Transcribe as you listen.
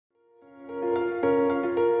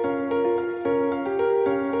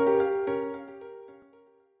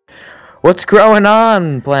What's growing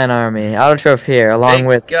on, Plant Army? Autotroph here, along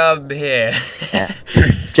with Jacob here. yeah,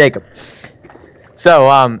 Jacob.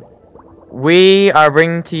 So, we are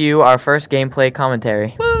bringing to you our first gameplay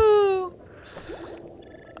commentary. Woo!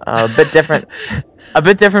 A bit different, a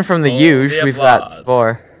bit different from the usual. We've got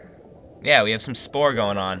Spore. Yeah, we have some Spore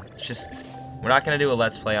going on. It's just we're not gonna do a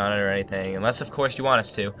let's play on it or anything, unless of course you want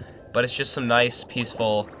us to. But it's just some nice,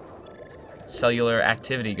 peaceful, cellular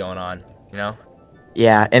activity going on. You know.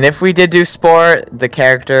 Yeah, and if we did do Spore, the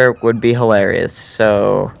character would be hilarious.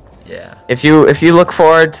 So yeah, if you look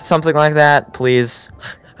forward to something like that, please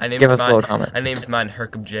give us a little comment. I named mine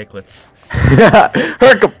Hercum Jakelets.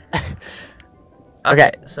 Hercum.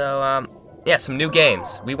 Okay. So yeah, some new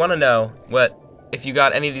games. We want to know if you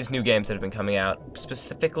got any of these new games that have been coming out,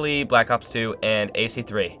 specifically Black Ops 2 and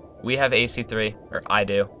AC3. We have AC3, or I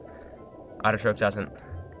do. Autotroph doesn't.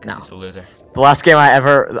 No. He's a loser. The last game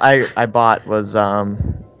I bought was Skyrim.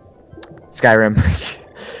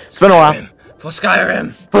 It's been a while. For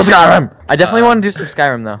Skyrim. For Skyrim. I definitely want to do some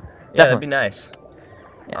Skyrim though. Yeah, that'd be nice.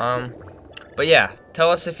 Yeah. But yeah,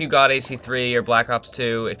 tell us if you got AC3 or Black Ops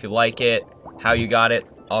 2, if you like it, how you got it,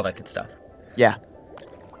 all that good stuff. Yeah.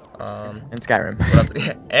 And Skyrim.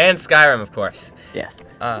 And Skyrim, of course. Yes.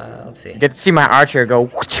 Let's see. You get to see my archer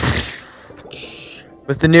go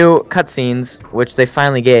with the new cutscenes, which they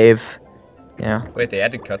finally gave. Yeah. Wait, they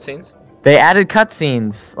added cutscenes? They added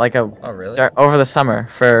cutscenes like oh, really? over the summer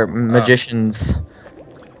for magicians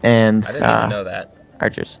and I didn't even know that.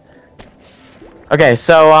 Archers. Okay,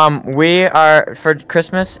 so we are for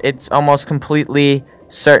Christmas. It's almost completely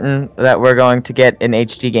certain that we're going to get an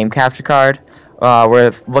HD game capture card.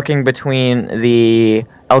 We're looking between the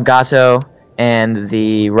Elgato and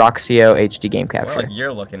the Roxio HD game capture. Well, like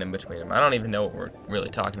you're looking in between them. I don't even know what we're really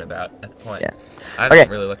talking about at the point. Yeah. I haven't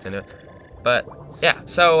really looked into it. But yeah,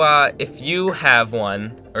 so if you have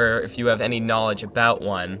one, or if you have any knowledge about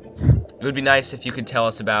one, it would be nice if you could tell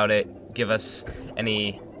us about it. Give us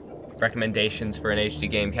any recommendations for an HD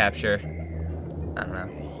game capture. I don't know.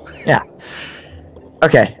 Yeah.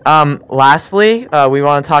 Okay. Lastly, we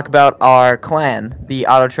want to talk about our clan, the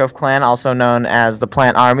Autotroph clan, also known as the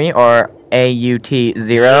Plant Army or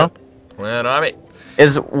AUT0. Plant Army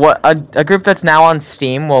is what a group that's now on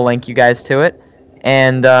Steam. We'll link you guys to it,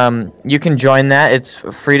 and you can join that. It's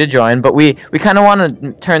free to join, but we kind of want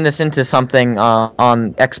to turn this into something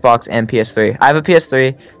on Xbox and PS3. I have a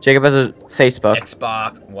PS3. Jacob has a Facebook.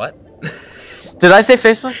 Xbox. What? Did I say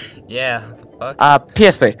Facebook? Yeah. What the fuck?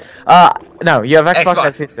 PS3. No, you have Xbox. I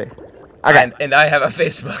have PS3. Okay. And I have a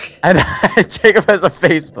Facebook. And Jacob has a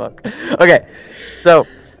Facebook. Okay. So,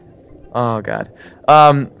 oh god.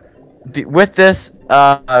 With this,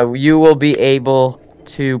 you will be able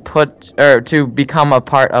to to become a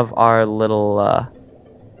part of our little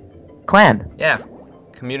clan. Yeah.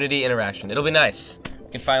 Community interaction. It'll be nice.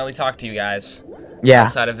 We can finally talk to you guys. Yeah.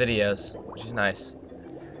 Outside of videos, which is nice.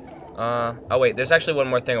 Oh wait, there's actually one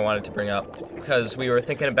more thing I wanted to bring up, because we were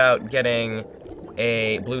thinking about getting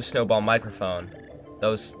a blue snowball microphone.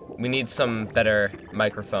 We need some better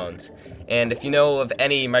microphones. And if you know of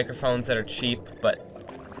any microphones that are cheap but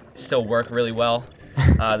still work really well,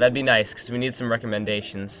 that'd be nice, because we need some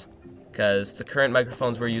recommendations. Because the current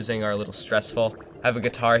microphones we're using are a little stressful. I have a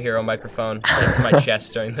Guitar Hero microphone taped to my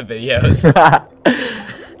chest during the videos.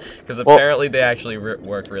 Because apparently they actually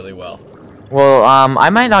work really well. Well, I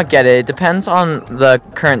might not get it. It depends on the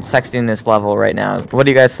current sexiness level right now. What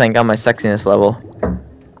do you guys think on my sexiness level?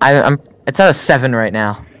 It's at a 7 right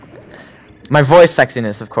now. My voice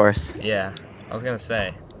sexiness, of course. Yeah, I was gonna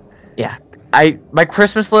say. Yeah, my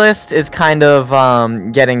Christmas list is kind of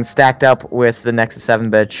getting stacked up with the Nexus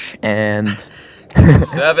 7 bitch and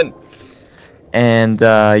 7. And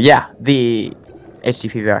yeah, the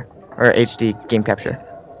HD PVR or HD game capture.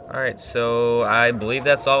 Alright, so I believe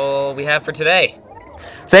that's all we have for today.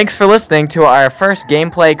 Thanks for listening to our first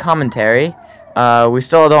gameplay commentary. We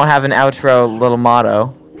still don't have an outro little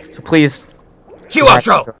motto, so please... Cue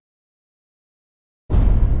outro!